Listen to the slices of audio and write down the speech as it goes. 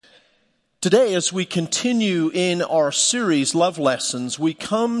Today, as we continue in our series, Love Lessons, we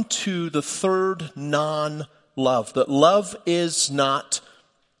come to the third non-love, that love is not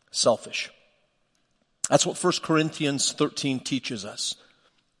selfish. That's what 1 Corinthians 13 teaches us.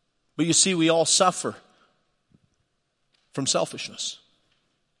 But you see, we all suffer from selfishness.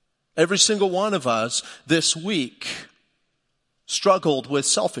 Every single one of us this week struggled with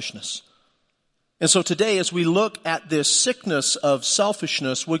selfishness. And so today, as we look at this sickness of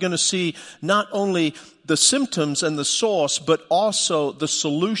selfishness, we're going to see not only the symptoms and the source, but also the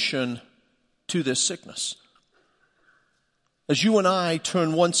solution to this sickness. As you and I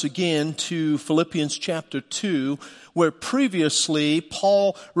turn once again to Philippians chapter 2, where previously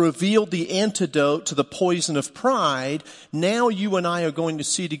Paul revealed the antidote to the poison of pride, now you and I are going to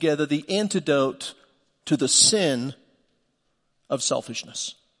see together the antidote to the sin of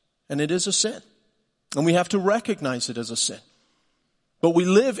selfishness. And it is a sin. And we have to recognize it as a sin. But we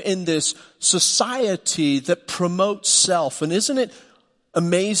live in this society that promotes self. And isn't it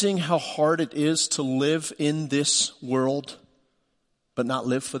amazing how hard it is to live in this world, but not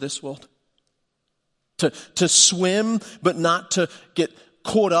live for this world? To swim, but not to get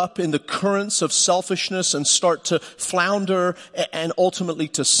caught up in the currents of selfishness and start to flounder and ultimately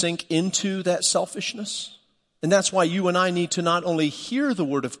to sink into that selfishness. And that's why you and I need to not only hear the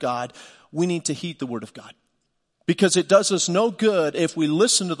Word of God, we need to heed the Word of God. Because it does us no good if we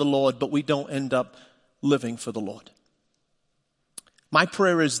listen to the Lord, but we don't end up living for the Lord. My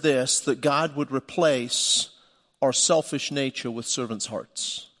prayer is this, that God would replace our selfish nature with servants'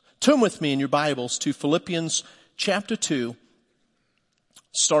 hearts. Turn with me in your Bibles to Philippians chapter 2,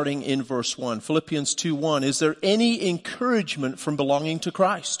 starting in verse 1. Philippians 2:1. Is there any encouragement from belonging to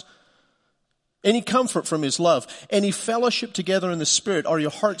Christ? Any comfort from His love? Any fellowship together in the Spirit? Are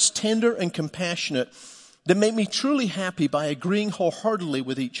your hearts tender and compassionate? Then make me truly happy by agreeing wholeheartedly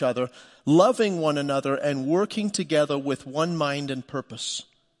with each other, loving one another, and working together with one mind and purpose.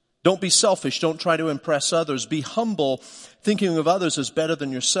 Don't be selfish. Don't try to impress others. Be humble, thinking of others as better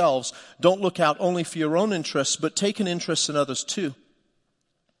than yourselves. Don't look out only for your own interests, but take an interest in others too.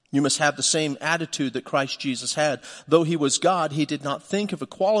 You must have the same attitude that Christ Jesus had. Though He was God, He did not think of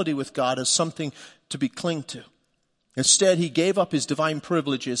equality with God as something to be clung to. Instead, He gave up His divine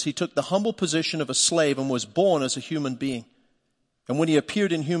privileges. He took the humble position of a slave and was born as a human being. And when He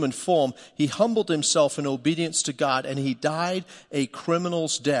appeared in human form, He humbled Himself in obedience to God, and He died a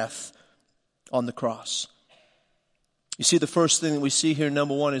criminal's death on the cross. You see, the first thing that we see here,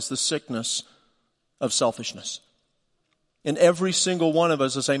 number one, is the sickness of selfishness. And every single one of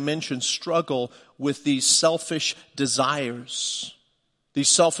us, as I mentioned, struggle with these selfish desires, these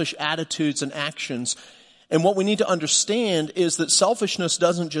selfish attitudes and actions. And what we need to understand is that selfishness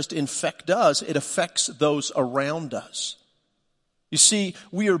doesn't just infect us, it affects those around us. You see,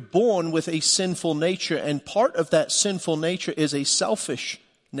 we are born with a sinful nature, and part of that sinful nature is a selfish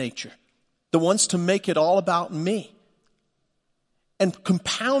nature that wants to make it all about me. And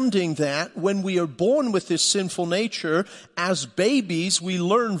compounding that, when we are born with this sinful nature, as babies, we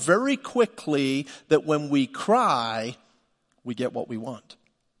learn very quickly that when we cry, we get what we want.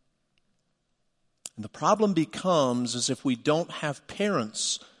 And the problem becomes is if we don't have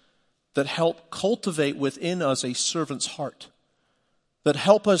parents that help cultivate within us a servant's heart, that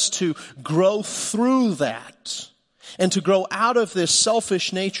help us to grow through that, and to grow out of this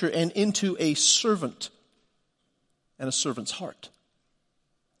selfish nature and into a servant and a servant's heart.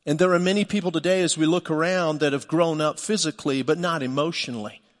 And there are many people today as we look around that have grown up physically but not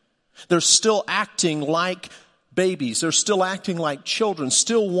emotionally. They're still acting like babies. They're still acting like children,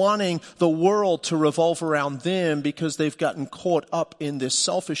 still wanting the world to revolve around them because they've gotten caught up in this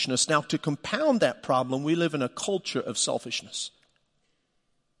selfishness. Now, to compound that problem, we live in a culture of selfishness.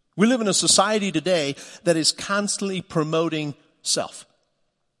 We live in a society today that is constantly promoting self.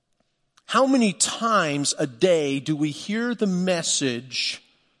 How many times a day do we hear the message,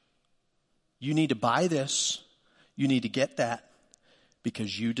 you need to buy this, you need to get that,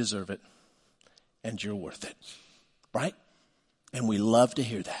 because you deserve it and you're worth it, right? And we love to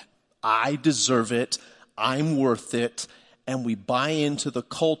hear that. I deserve it, I'm worth it, and we buy into the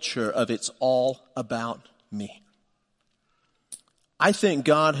culture of it's all about me. I think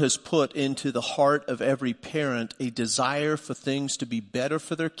God has put into the heart of every parent a desire for things to be better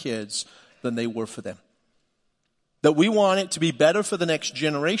for their kids than they were for them. That we want it to be better for the next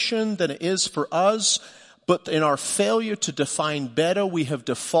generation than it is for us, but in our failure to define better, we have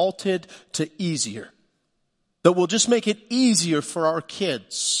defaulted to easier. That we'll just make it easier for our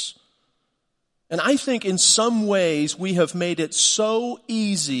kids. And I think in some ways we have made it so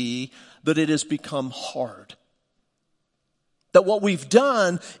easy that it has become hard. That what we've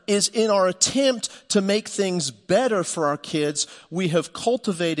done is in our attempt to make things better for our kids, we have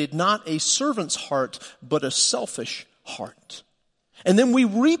cultivated not a servant's heart, but a selfish heart. And then we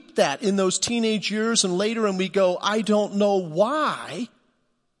reap that in those teenage years and later, and we go, I don't know why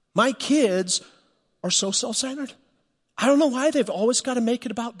my kids are so self-centered. I don't know why they've always got to make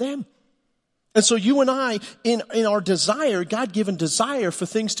it about them. And so you and I, in our desire, God-given desire for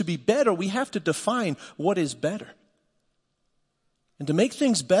things to be better, we have to define what is better. And to make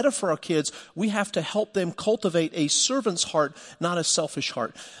things better for our kids, we have to help them cultivate a servant's heart, not a selfish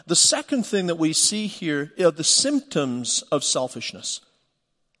heart. The second thing that we see here are the symptoms of selfishness.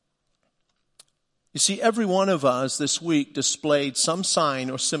 You see, every one of us this week displayed some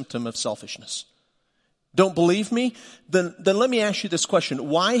sign or symptom of selfishness. Don't believe me? Then let me ask you this question.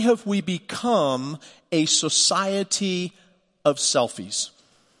 Why have we become a society of selfies?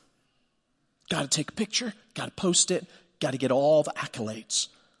 Got to take a picture, got to post it, got to get all the accolades,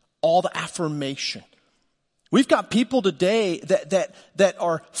 all the affirmation. We've got people today that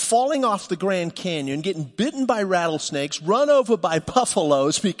are falling off the Grand Canyon, getting bitten by rattlesnakes, run over by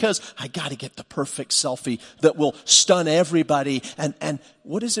buffaloes because I got to get the perfect selfie that will stun everybody. And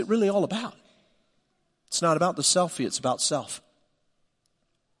what is it really all about? It's not about the selfie, it's about self.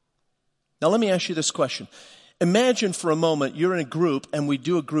 Now let me ask you this question. Imagine for a moment you're in a group and we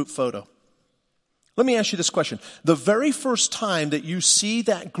do a group photo. Let me ask you this question. The very first time that you see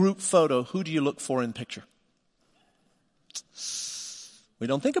that group photo, who do you look for in the picture? We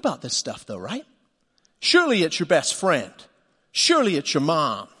don't think about this stuff though, right? Surely it's your best friend. Surely it's your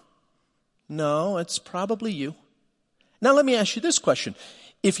mom. No, it's probably you. Now let me ask you this question.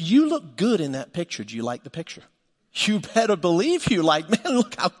 If you look good in that picture, do you like the picture? You better believe you like, man,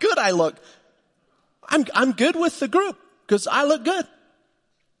 look how good I look. I'm good with the group because I look good.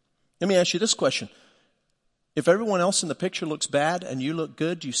 Let me ask you this question. If everyone else in the picture looks bad and you look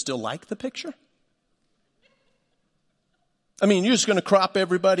good, do you still like the picture? I mean, you're just going to crop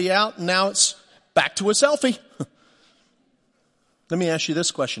everybody out and now it's back to a selfie. Let me ask you this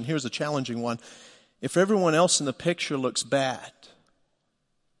question. Here's a challenging one. If everyone else in the picture looks bad,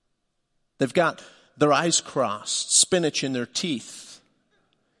 they've got their eyes crossed, spinach in their teeth,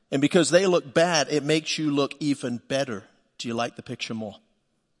 and because they look bad, it makes you look even better. Do you like the picture more?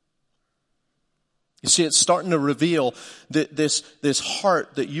 You see, it's starting to reveal that this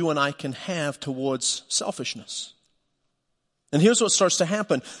heart that you and I can have towards selfishness. And here's what starts to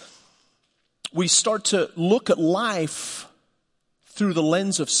happen. We start to look at life through the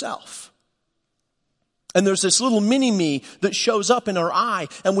lens of self. And there's this little mini-me that shows up in our eye,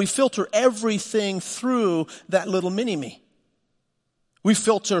 and we filter everything through that little mini-me. We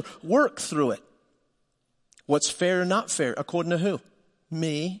filter work through it. What's fair or not fair, according to who?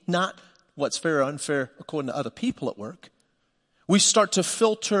 Me, not what's fair or unfair according to other people at work. We start to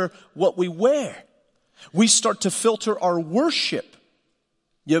filter what we wear. We start to filter our worship.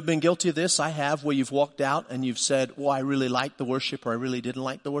 You ever been guilty of this? I have, where you've walked out and you've said, well, I really liked the worship or I really didn't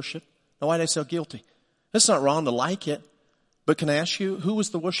like the worship. Now, why did I say guilty? It's not wrong to like it, but can I ask you, who was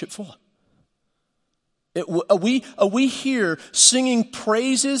the worship for? Are we here singing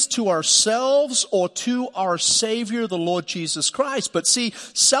praises to ourselves or to our Savior, the Lord Jesus Christ? But see,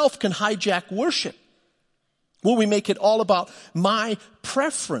 self can hijack worship. Will we make it all about my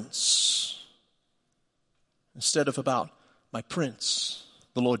preference instead of about my Prince,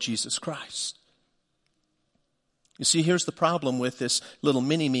 the Lord Jesus Christ? You see, here's the problem with this little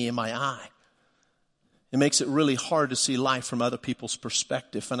mini-me in my eye. It makes it really hard to see life from other people's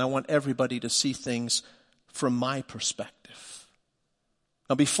perspective, and I want everybody to see things from my perspective.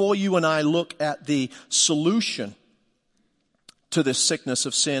 Now, before you and I look at the solution to this sickness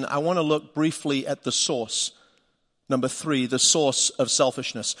of sin, I want to look briefly at the source. Number 3, the source of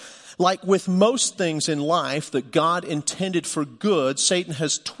selfishness. Like with most things in life that God intended for good, Satan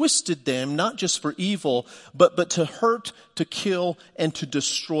has twisted them not just for evil, but to hurt, to kill, and to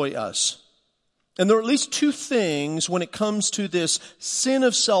destroy us. And there are at least 2 things when it comes to this sin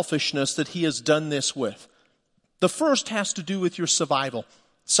of selfishness that he has done this with. The first has to do with your survival,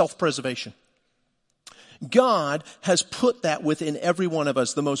 self-preservation. God has put that within every one of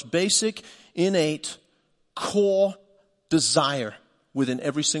us, the most basic, innate, core desire within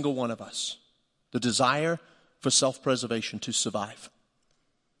every single one of us. The desire for self-preservation, to survive.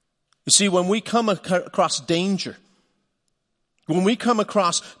 You see, when we come across danger, when we come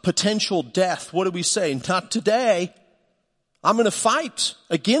across potential death, what do we say? Not today. I'm going to fight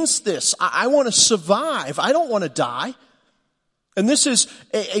against this. I want to survive. I don't want to die. And this is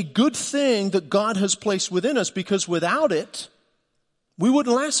a good thing that God has placed within us, because without it, we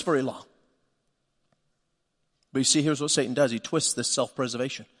wouldn't last very long. But you see, here's what Satan does. He twists this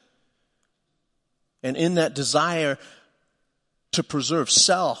self-preservation. And in that desire to preserve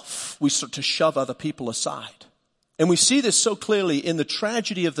self, we start to shove other people aside. And we see this so clearly in the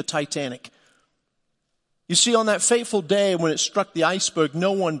tragedy of the Titanic. You see, on that fateful day when it struck the iceberg,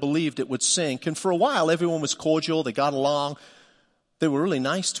 no one believed it would sink. And for a while, everyone was cordial. They got along. They were really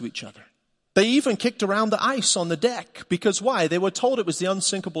nice to each other. They even kicked around the ice on the deck. Because why? They were told it was the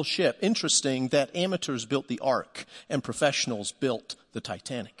unsinkable ship. Interesting that amateurs built the Ark and professionals built the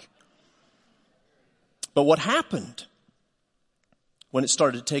Titanic. But what happened when it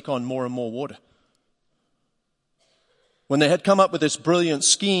started to take on more and more water? When they had come up with this brilliant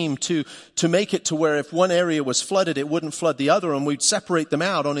scheme to make it to where if one area was flooded, it wouldn't flood the other, and we'd separate them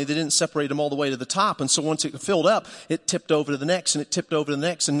out, only they didn't separate them all the way to the top. And so once it filled up, it tipped over to the next, and it tipped over to the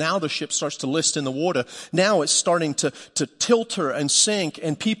next, and now the ship starts to list in the water. Now it's starting to tilter and sink,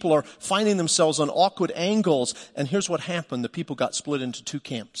 and people are finding themselves on awkward angles. And here's what happened. The people got split into two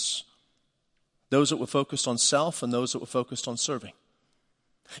camps. Those that were focused on self and those that were focused on serving.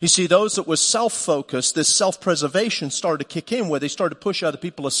 You see, those that were self-focused, this self-preservation started to kick in, where they started to push other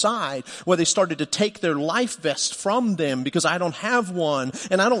people aside, where they started to take their life vest from them because I don't have one,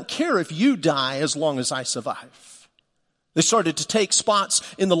 and I don't care if you die as long as I survive. They started to take spots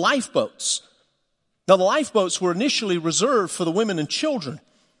in the lifeboats. Now, the lifeboats were initially reserved for the women and children.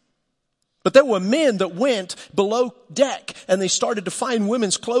 But there were men that went below deck and they started to find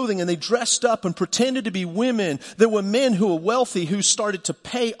women's clothing and they dressed up and pretended to be women. There were men who were wealthy who started to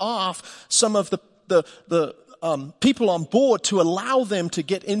pay off some of the people on board to allow them to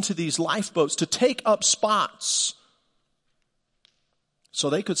get into these lifeboats, to take up spots so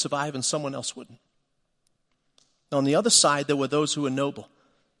they could survive and someone else wouldn't. On the other side, there were those who were noble,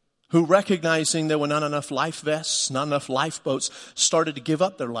 who, recognizing there were not enough life vests, not enough lifeboats, started to give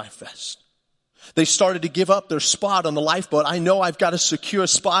up their life vest. They started to give up their spot on the lifeboat. I know I've got a secure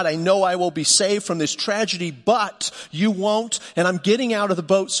spot. I know I will be saved from this tragedy, but you won't, and I'm getting out of the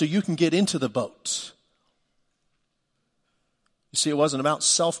boat so you can get into the boat. You see, it wasn't about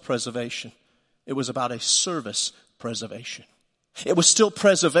self-preservation. It was about a service preservation. It was still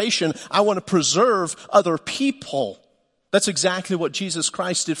preservation. I want to preserve other people. That's exactly what Jesus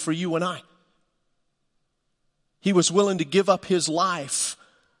Christ did for you and I. He was willing to give up his life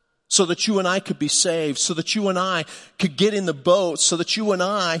so that you and I could be saved, so that you and I could get in the boat, so that you and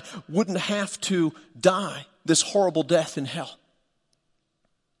I wouldn't have to die this horrible death in hell.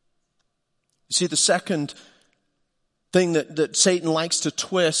 You see, the second thing that Satan likes to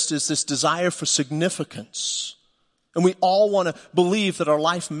twist is this desire for significance. And we all want to believe that our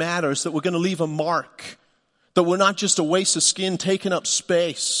life matters, that we're going to leave a mark, that we're not just a waste of skin taking up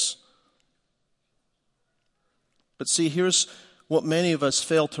space. But see, here's what many of us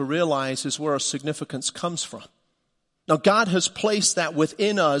fail to realize is where our significance comes from. Now, God has placed that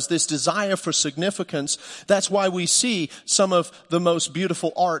within us, this desire for significance. That's why we see some of the most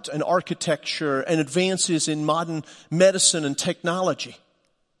beautiful art and architecture and advances in modern medicine and technology.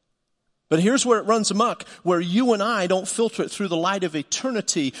 But here's where it runs amok, where you and I don't filter it through the light of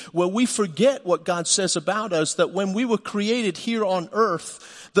eternity, where we forget what God says about us, that when we were created here on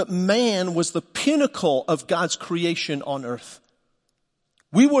earth, that man was the pinnacle of God's creation on earth.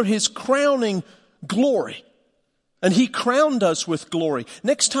 We were his crowning glory. And he crowned us with glory.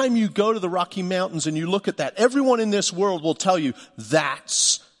 Next time you go to the Rocky Mountains and you look at that, everyone in this world will tell you,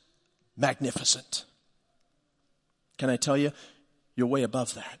 that's magnificent. Can I tell you, you're way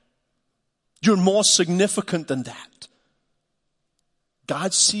above that. You're more significant than that.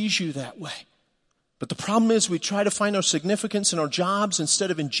 God sees you that way. But the problem is we try to find our significance in our jobs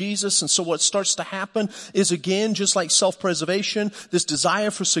instead of in Jesus. And so what starts to happen is, again, just like self-preservation, this desire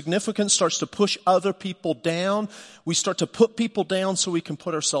for significance starts to push other people down. We start to put people down so we can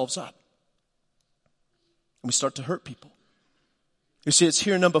put ourselves up. And we start to hurt people. You see, it's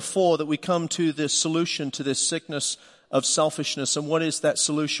here, number 4, that we come to this solution to this sickness of selfishness. And what is that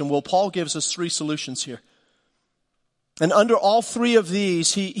solution? Well, Paul gives us 3 solutions here. And under all 3 of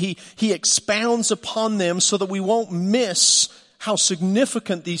these, he expounds upon them so that we won't miss how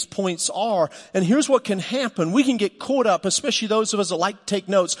significant these points are. And here's what can happen. We can get caught up, especially those of us that like to take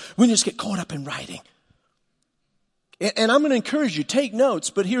notes. We can just get caught up in writing. And I'm going to encourage you, take notes.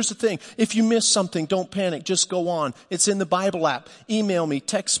 But here's the thing. If you miss something, don't panic. Just go on. It's in the Bible app. Email me,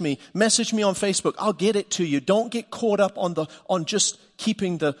 text me, message me on Facebook. I'll get it to you. Don't get caught up on just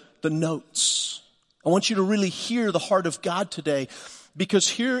keeping the notes. I want you to really hear the heart of God today, because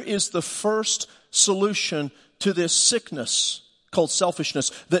here is the first solution to this sickness called selfishness.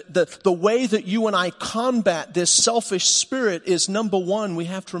 The way that you and I combat this selfish spirit is, number 1, we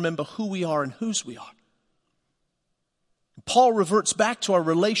have to remember who we are and whose we are. Paul reverts back to our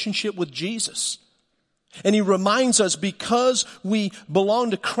relationship with Jesus. And he reminds us, because we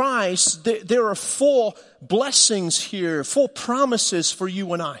belong to Christ, there are 4 blessings here, 4 promises for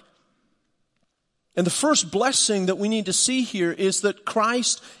you and I. And the first blessing that we need to see here is that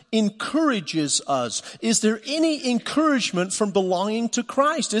Christ encourages us. Is there any encouragement from belonging to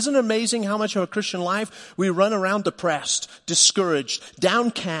Christ? Isn't it amazing how much of a Christian life we run around depressed, discouraged,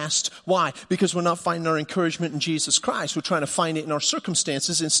 downcast? Why? Because we're not finding our encouragement in Jesus Christ. We're trying to find it in our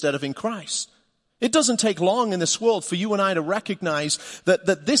circumstances instead of in Christ. It doesn't take long in this world for you and I to recognize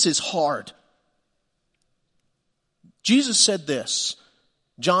that this is hard. Jesus said this,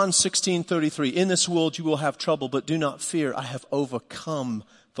 John 16:33, in this world you will have trouble, but do not fear, I have overcome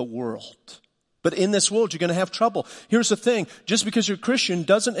the world. But in this world you're going to have trouble. Here's the thing, just because you're a Christian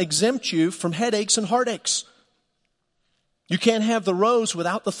doesn't exempt you from headaches and heartaches. You can't have the rose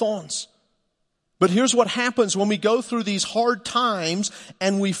without the thorns. But here's what happens when we go through these hard times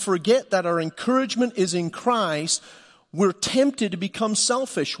and we forget that our encouragement is in Christ. We're tempted to become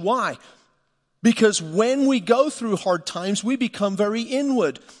selfish. Why? Because when we go through hard times, we become very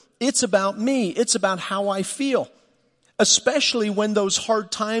inward. It's about me. It's about how I feel. Especially when those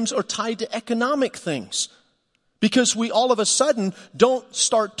hard times are tied to economic things. Because we all of a sudden don't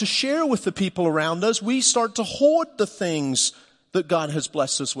start to share with the people around us. We start to hoard the things that God has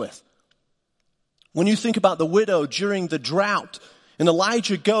blessed us with. When you think about the widow during the drought, and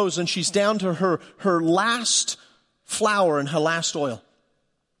Elijah goes and she's down to her last flour and her last oil.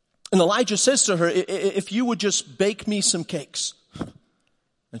 And Elijah says to her, if you would just bake me some cakes.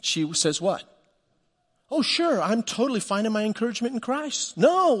 And she says what? Oh, sure, I'm totally finding my encouragement in Christ.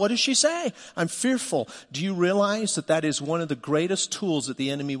 No, what does she say? I'm fearful. Do you realize that is one of the greatest tools that the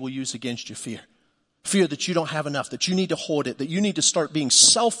enemy will use against your fear? Fear that you don't have enough, that you need to hoard it, that you need to start being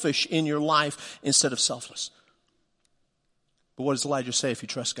selfish in your life instead of selfless. But what does Elijah say if you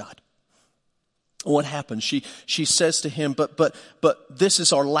trust God? What happens? She says to him, but this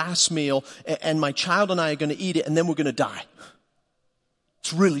is our last meal, and my child and I are going to eat it, and then we're going to die.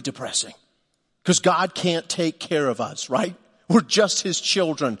 It's really depressing. Because God can't take care of us, right? We're just His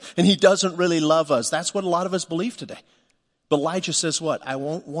children, and He doesn't really love us. That's what a lot of us believe today. But Elijah says what? I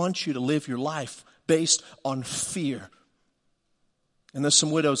won't want you to live your life based on fear. And there's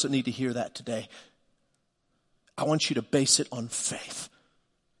some widows that need to hear that today. I want you to base it on faith.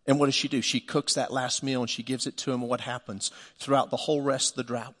 And what does she do? She cooks that last meal and she gives it to him. And what happens? Throughout the whole rest of the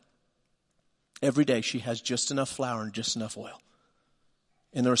drought, every day she has just enough flour and just enough oil.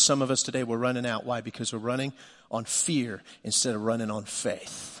 And there are some of us today, we're running out. Why? Because we're running on fear instead of running on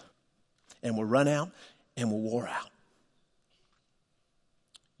faith. And we'll run out and we'll wore out.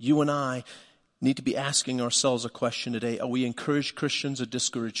 You and I need to be asking ourselves a question today. Are we encouraged Christians or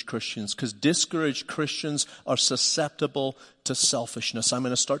discouraged Christians? Because discouraged Christians are susceptible to selfishness. I'm going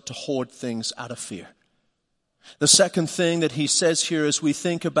to start to hoard things out of fear. The second thing that he says here as we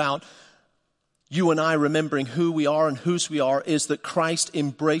think about you and I remembering who we are and whose we are is that Christ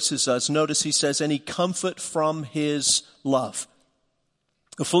embraces us. Notice he says, any comfort from His love.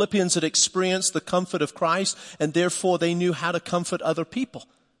 The Philippians had experienced the comfort of Christ, and therefore they knew how to comfort other people.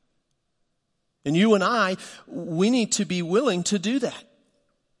 And you and I, we need to be willing to do that.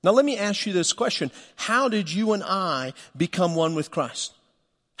 Now let me ask you this question. How did you and I become one with Christ?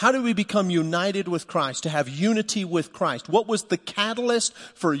 How did we become united with Christ, to have unity with Christ? What was the catalyst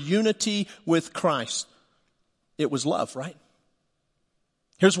for unity with Christ? It was love, right?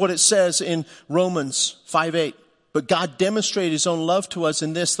 Here's what it says in Romans 5:8. But God demonstrated His own love to us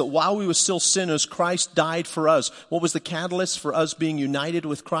in this, that while we were still sinners, Christ died for us. What was the catalyst for us being united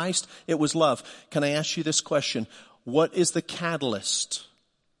with Christ? It was love. Can I ask you this question? What is the catalyst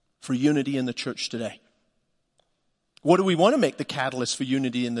for unity in the church today? What do we want to make the catalyst for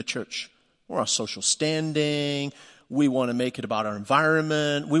unity in the church? Well, our social standing. We want to make it about our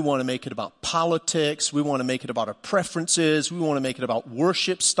environment. We want to make it about politics. We want to make it about our preferences. We want to make it about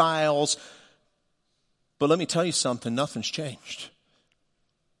worship styles. But let me tell you something, nothing's changed.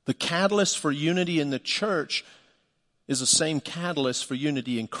 The catalyst for unity in the church is the same catalyst for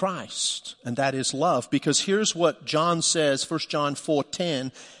unity in Christ, and that is love. Because here's what John says, 1 John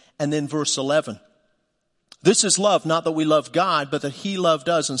 4:10, and then verse 11. This is love, not that we love God, but that He loved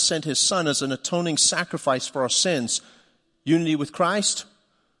us and sent His Son as an atoning sacrifice for our sins. Unity with Christ,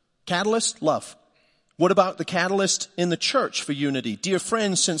 catalyst, love. What about the catalyst in the church for unity? Dear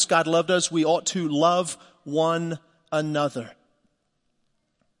friends, since God loved us, we ought to love one another.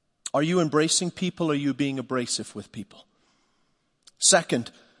 Are you embracing people or are you being abrasive with people? Second,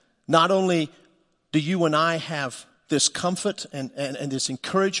 not only do you and I have this comfort and this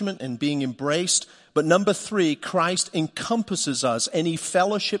encouragement and being embraced. But number 3, Christ encompasses us, any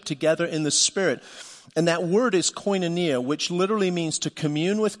fellowship together in the Spirit. And that word is koinonia, which literally means to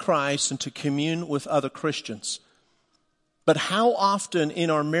commune with Christ and to commune with other Christians. But how often in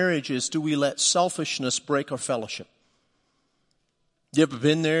our marriages do we let selfishness break our fellowship? You ever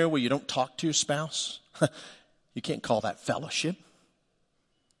been there where you don't talk to your spouse? You can't call that fellowship.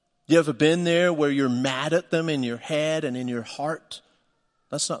 You ever been there where you're mad at them in your head and in your heart?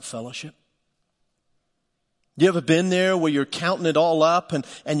 That's not fellowship. You ever been there where you're counting it all up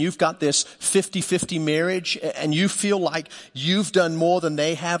and you've got this 50-50 marriage and you feel like you've done more than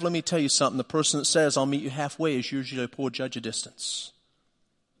they have? Let me tell you something. The person that says, I'll meet you halfway is usually a poor judge of distance.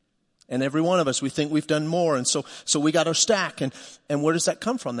 And every one of us, we think we've done more. And so we got our stack. And where does that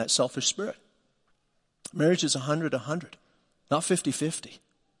come from? That selfish spirit. Marriage is 100-100, not 50-50.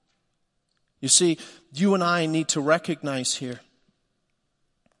 You see, you and I need to recognize here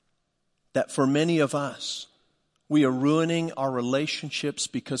that for many of us, we are ruining our relationships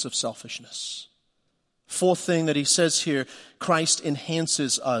because of selfishness. 4th thing that he says here, Christ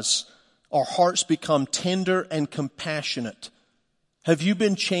enhances us. Our hearts become tender and compassionate. Have you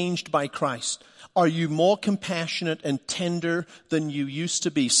been changed by Christ? Are you more compassionate and tender than you used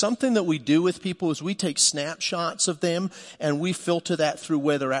to be? Something that we do with people is we take snapshots of them and we filter that through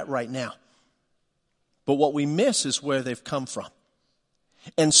where they're at right now. But what we miss is where they've come from.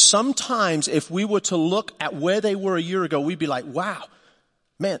 And sometimes if we were to look at where they were a year ago, we'd be like, wow,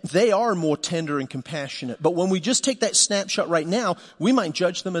 man, they are more tender and compassionate. But when we just take that snapshot right now, we might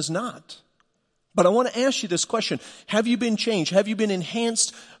judge them as not. But I want to ask you this question. Have you been changed? Have you been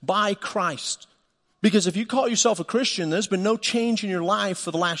enhanced by Christ? Because if you call yourself a Christian, there's been no change in your life for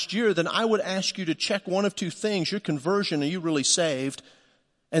the last year, then I would ask you to check one of 2 things. Your conversion, are you really saved?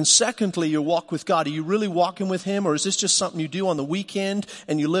 And secondly, your walk with God. Are you really walking with Him, or is this just something you do on the weekend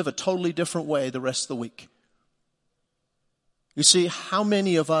and you live a totally different way the rest of the week? You see, how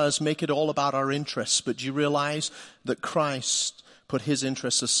many of us make it all about our interests, but do you realize that Christ put His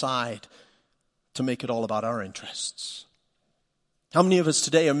interests aside to make it all about our interests? How many of us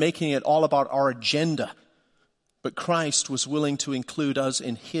today are making it all about our agenda, but Christ was willing to include us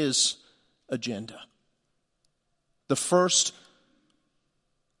in His agenda? The first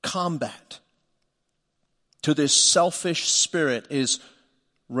combat to this selfish spirit is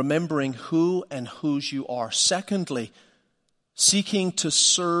remembering who and whose you are. Secondly, seeking to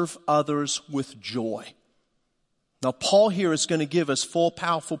serve others with joy. Now, Paul here is going to give us 4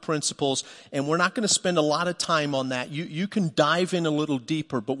 powerful principles, and we're not going to spend a lot of time on that. You can dive in a little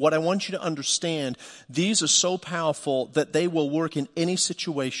deeper, but what I want you to understand, these are so powerful that they will work in any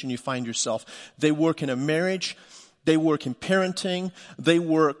situation you find yourself. They work in a marriage. They work in parenting. They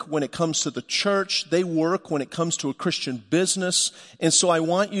work when it comes to the church. They work when it comes to a Christian business. And so I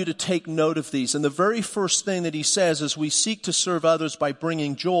want you to take note of these. And the very first thing that he says is we seek to serve others by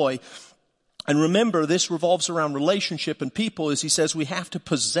bringing joy. And remember, this revolves around relationship and people, as he says we have to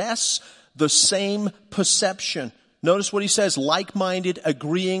possess the same perception. Notice what he says, like-minded,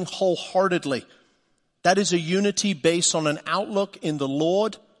 agreeing wholeheartedly. That is a unity based on an outlook in the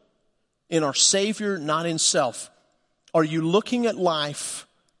Lord, in our Savior, not in self. Are you looking at life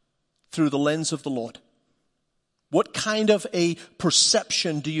through the lens of the Lord? What kind of a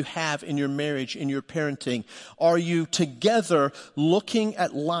perception do you have in your marriage, in your parenting? Are you together looking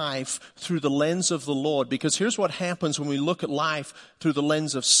at life through the lens of the Lord? Because here's what happens when we look at life through the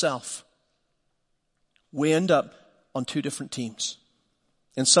lens of self. We end up on 2 different teams.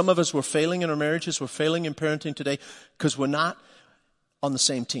 And some of us, we're failing in our marriages, we're failing in parenting today because we're not on the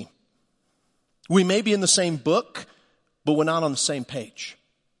same team. We may be in the same book, but we're not on the same page.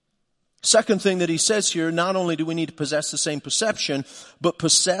 Second thing that he says here, not only do we need to possess the same perception, but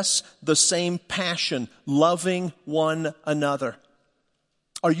possess the same passion, loving one another.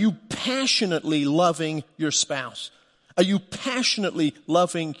 Are you passionately loving your spouse? Are you passionately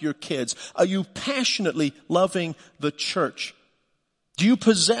loving your kids? Are you passionately loving the church? Do you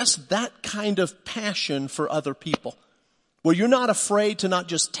possess that kind of passion for other people? Where you're not afraid to not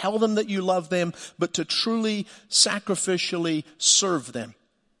just tell them that you love them, but to truly sacrificially serve them.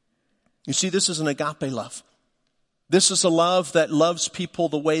 You see, this is an agape love. This is a love that loves people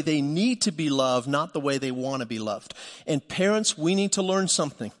the way they need to be loved, not the way they want to be loved. And parents, we need to learn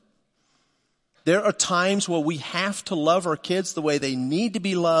something. There are times where we have to love our kids the way they need to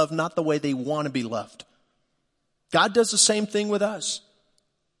be loved, not the way they want to be loved. God does the same thing with us.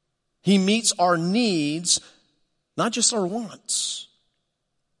 He meets our needs, not just our wants.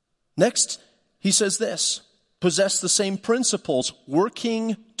 Next, he says this, possess the same principles,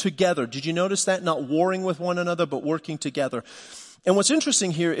 working together. Did you notice that? Not warring with one another, but working together. And what's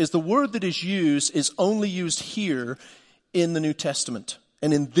interesting here is the word that is used is only used here in the New Testament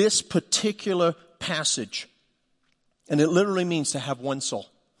and in this particular passage. And it literally means to have one soul.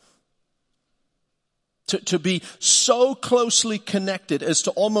 To be so closely connected as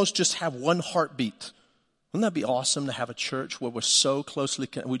to almost just have one heartbeat. Wouldn't that be awesome to have a church where we're so closely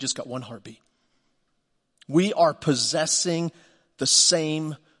connected? We just got one heartbeat. We are possessing the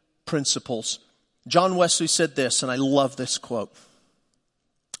same principles. John Wesley said this, and I love this quote.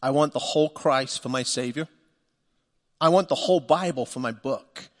 I want the whole Christ for my Savior. I want the whole Bible for my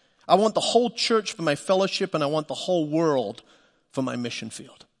book. I want the whole church for my fellowship, and I want the whole world for my mission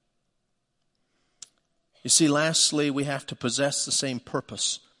field. You see, lastly, we have to possess the same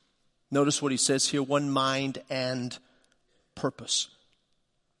purpose. Notice what he says here, one mind and purpose.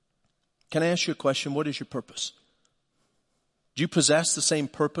 Can I ask you a question? What is your purpose? Do you possess the same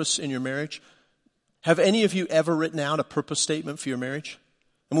purpose in your marriage? Have any of you ever written out a purpose statement for your marriage?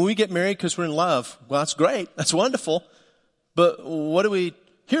 And when we get married because we're in love, well, that's great. That's wonderful. But what are we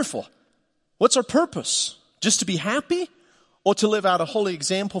here for? What's our purpose? Just to be happy? Or to live out a holy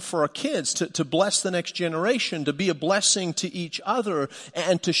example for our kids, to bless the next generation, to be a blessing to each other,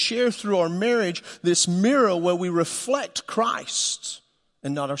 and to share through our marriage this mirror where we reflect Christ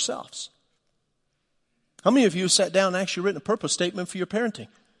and not ourselves. How many of you have sat down and actually written a purpose statement for your parenting?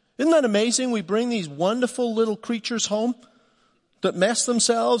 Isn't that amazing? We bring these wonderful little creatures home that mess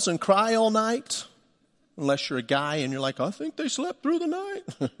themselves and cry all night. Unless you're a guy and you're like, I think they slept through the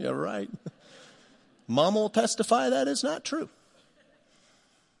night. Yeah, right. Mom will testify that is not true.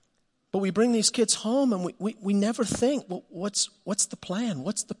 But we bring these kids home and we never think, well, what's the plan?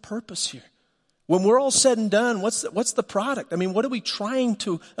 What's the purpose here? When we're all said and done, what's the product? I mean, what are we trying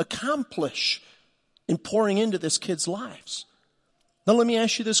to accomplish in pouring into this kid's lives? Now let me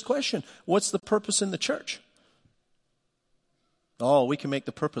ask you this question. What's the purpose in the church? Oh, we can make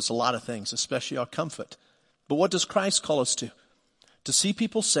the purpose a lot of things, especially our comfort. But what does Christ call us to? To see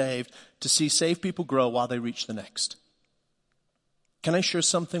people saved, to see saved people grow while they reach the next. Can I share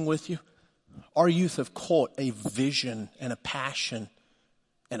something with you? Our youth have caught a vision and a passion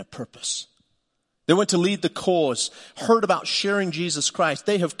and a purpose. They went to lead the cause, heard about sharing Jesus Christ.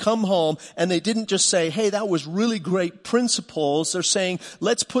 They have come home and they didn't just say, hey, that was really great principles. They're saying,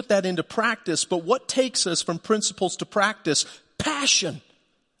 let's put that into practice. But what takes us from principles to practice? Passion,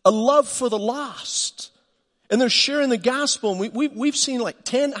 a love for the lost. And they're sharing the gospel. And we've seen like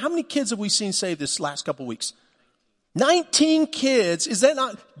 10. How many kids have we seen saved this last couple of weeks? 19 kids. Is that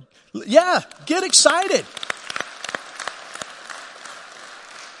not? Yeah, get excited.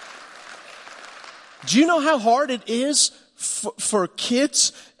 Do you know how hard it is for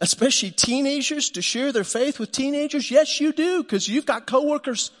kids, especially teenagers, to share their faith with teenagers? Yes, you do, because you've got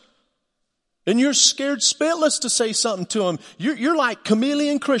coworkers. And you're scared spitless to say something to them. You're like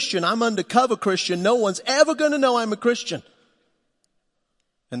chameleon Christian. I'm undercover Christian. No one's ever going to know I'm a Christian.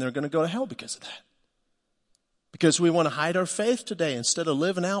 And they're going to go to hell because of that. Because we want to hide our faith today instead of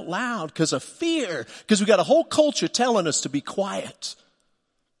living out loud because of fear. Because we got a whole culture telling us to be quiet.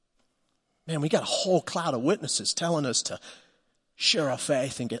 Man, we got a whole cloud of witnesses telling us to share our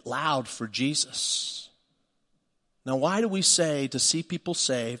faith and get loud for Jesus. Now, why do we say to see people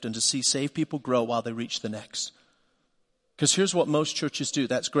saved and to see saved people grow while they reach the next? Because here's what most churches do.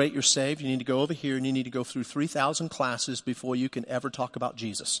 That's great, you're saved. You need to go over here and you need to go through 3,000 classes before you can ever talk about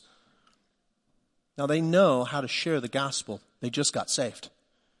Jesus. Now, they know how to share the gospel. They just got saved.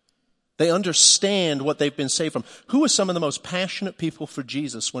 They understand what they've been saved from. Who are some of the most passionate people for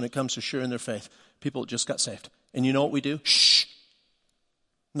Jesus when it comes to sharing their faith? People that just got saved. And you know what we do? Shh.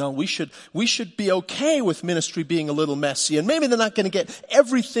 No, we should be okay with ministry being a little messy. And maybe they're not going to get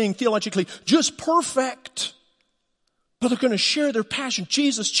everything theologically just perfect. But they're going to share their passion.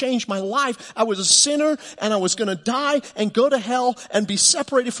 Jesus changed my life. I was a sinner and I was going to die and go to hell and be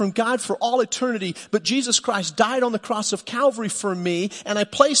separated from God for all eternity. But Jesus Christ died on the cross of Calvary for me. And I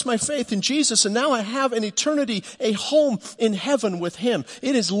placed my faith in Jesus. And now I have an eternity, a home in heaven with Him.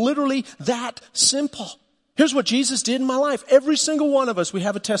 It is literally that simple. Here's what Jesus did in my life. Every single one of us, we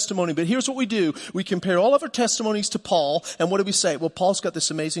have a testimony. But here's what we do. We compare all of our testimonies to Paul. And what do we say? Well, Paul's got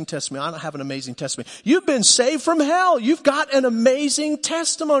this amazing testimony. I don't have an amazing testimony. You've been saved from hell. You've got an amazing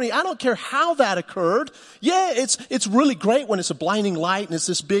testimony. I don't care how that occurred. Yeah, it's really great when it's a blinding light and it's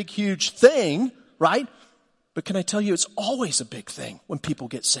this big, huge thing, right? But can I tell you, it's always a big thing when people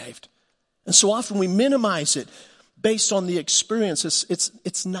get saved. And so often we minimize it. Based on the experience,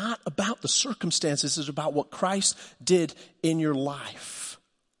 it's not about the circumstances. It's about what Christ did in your life.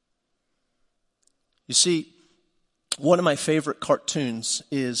 You see, One of my favorite cartoons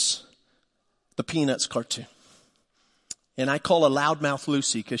is the Peanuts cartoon. And I call her Loudmouth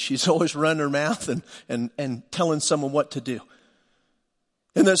Lucy because she's always running her mouth and telling someone what to do.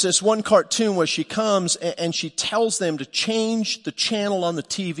 And there's this one cartoon where she comes and she tells them to change the channel on the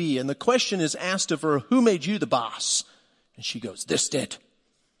TV. And the question is asked of her, who made you the boss? And she goes, this did.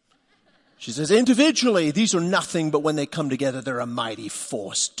 She says, individually, these are nothing, but when they come together, they're a mighty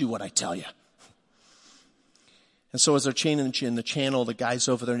force. Do what I tell you. And so as they're changing the channel, the guy's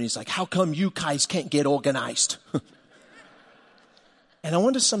over there and he's like, how come you guys can't get organized? And I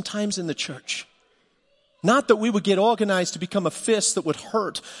wonder sometimes in the church, not that we would get organized to become a fist that would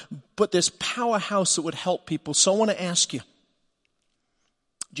hurt, but this powerhouse that would help people. So I want to ask you,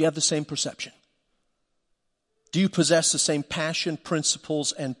 do you have the same perception? Do you possess the same passion,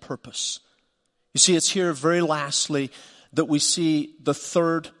 principles, and purpose? You see, it's here very lastly that we see the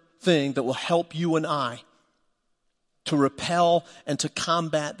third thing that will help you and I to repel and to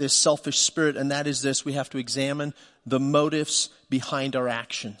combat this selfish spirit, and that is this: we have to examine the motives behind our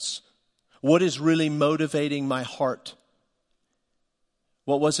actions. What is really motivating my heart?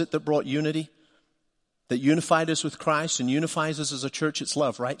 What was it that brought unity? That unified us with Christ and unifies us as a church? It's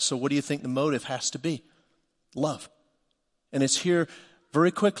love, right? So what do you think the motive has to be? Love. And it's here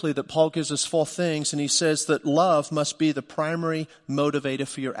very quickly that Paul gives us 4 things, and he says that love must be the primary motivator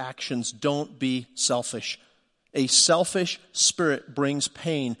for your actions. Don't be selfish. A selfish spirit brings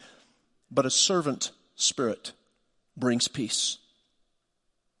pain, but a servant spirit brings peace.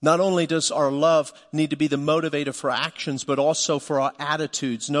 Not only does our love need to be the motivator for our actions, but also for our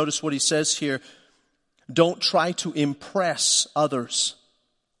attitudes. Notice what he says here. Don't try to impress others.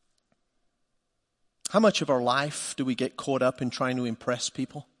 How much of our life do we get caught up in trying to impress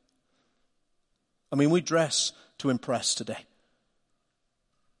people? I mean, we dress to impress today.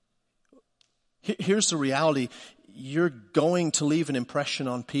 Here's the reality. You're going to leave an impression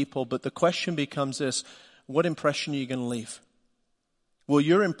on people, but the question becomes this: what impression are you going to leave? Will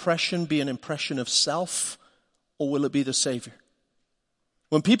your impression be an impression of self, or will it be the Savior?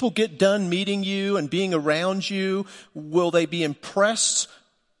 When people get done meeting you and being around you, will they be impressed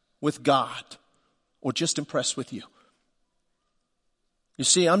with God or just impressed with you? You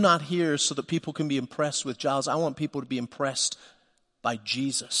see, I'm not here so that people can be impressed with Giles. I want people to be impressed by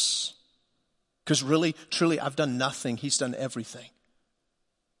Jesus. Because really, truly, I've done nothing. He's done everything.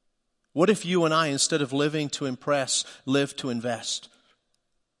 What if you and I, instead of living to impress, live to invest?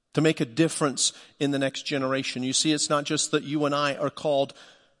 To make a difference in the next generation. You see, it's not just that you and I are called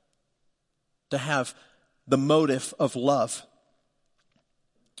to have the motive of love,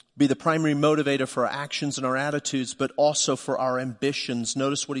 be the primary motivator for our actions and our attitudes, but also for our ambitions.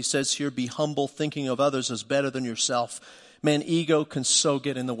 Notice what he says here: be humble, thinking of others as better than yourself. Man, ego can so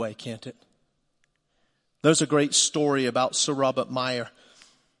get in the way, can't it? There's a great story about Sir Robert Meyer.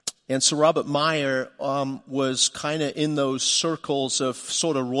 And Sir Robert Meyer was kind of in those circles of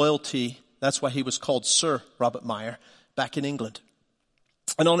sort of royalty. That's why he was called Sir Robert Meyer back in England.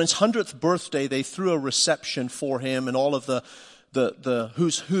 And on his 100th birthday, they threw a reception for him, and all of the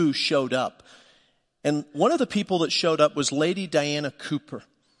who's who showed up. And one of the people that showed up was Lady Diana Cooper.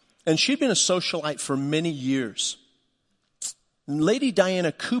 And she'd been a socialite for many years. And Lady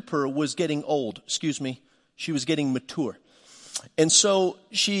Diana Cooper was getting old. She was getting mature. And so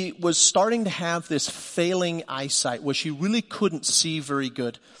she was starting to have this failing eyesight where she really couldn't see very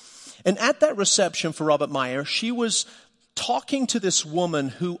good. And at that reception for Robert Meyer, she was talking to this woman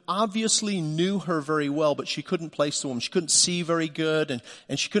who obviously knew her very well, but she couldn't place the woman. She couldn't see very good,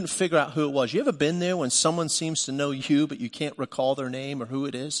 and she couldn't figure out who it was. You ever been there when someone seems to know you, but you can't recall their name or who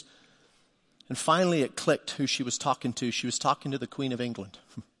it is? And finally it clicked who she was talking to. She was talking to the Queen of England.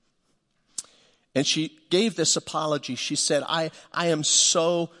 And she gave this apology. She said, I am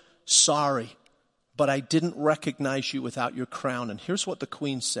so sorry, but I didn't recognize you without your crown. And here's what the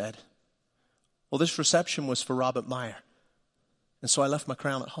Queen said. Well, this reception was for Robert Meyer. And so I left my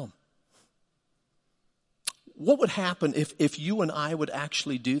crown at home. What would happen if you and I would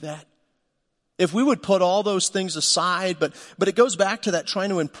actually do that? If we would put all those things aside, but it goes back to that trying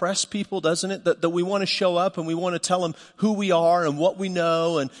to impress people, doesn't it? That we want to show up and we want to tell them who we are and what we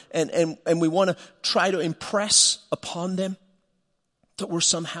know, and we want to try to impress upon them that we're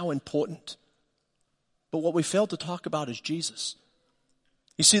somehow important. But what we fail to talk about is Jesus.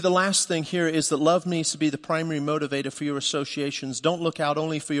 You see, the last thing here is that love needs to be the primary motivator for your associations. Don't look out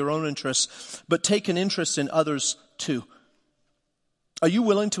only for your own interests, but take an interest in others too. Are you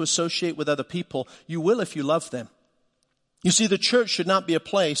willing to associate with other people? You will if you love them. You see, the church should not be a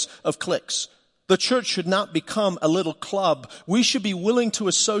place of cliques. The church should not become a little club. We should be willing to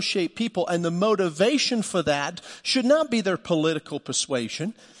associate people, and the motivation for that should not be their political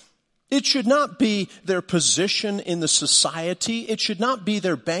persuasion. It should not be their position in the society. It should not be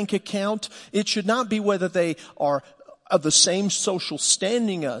their bank account. It should not be whether they are of the same social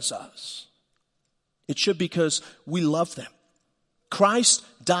standing as us. It should be because we love them. Christ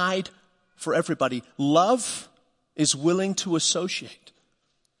died for everybody. Love is willing to associate.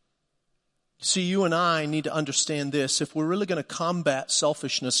 See, you and I need to understand this. If we're really going to combat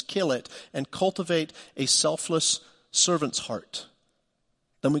selfishness, kill it, and cultivate a selfless servant's heart,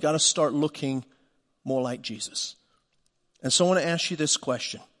 then we got to start looking more like Jesus. And so I want to ask you this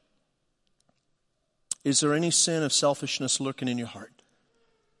question. Is there any sin of selfishness lurking in your heart?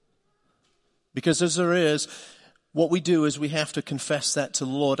 Because as there is, what we do is we have to confess that to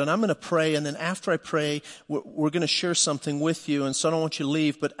the Lord. And I'm going to pray, and then after I pray, we're going to share something with you. And so I don't want you to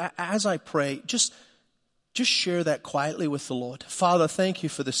leave, but as I pray, just share that quietly with the Lord. Father, thank you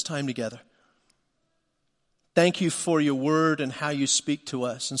for this time together. Thank you for your word and how you speak to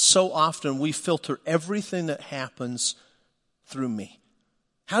us. And so often we filter everything that happens through me.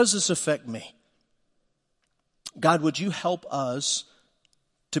 How does this affect me? God, would you help us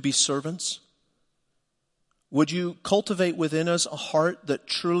to be servants? Would you cultivate within us a heart that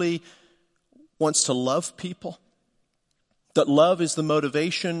truly wants to love people? That love is the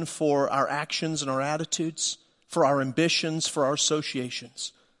motivation for our actions and our attitudes, for our ambitions, for our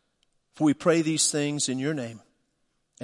associations. For we pray these things in your name.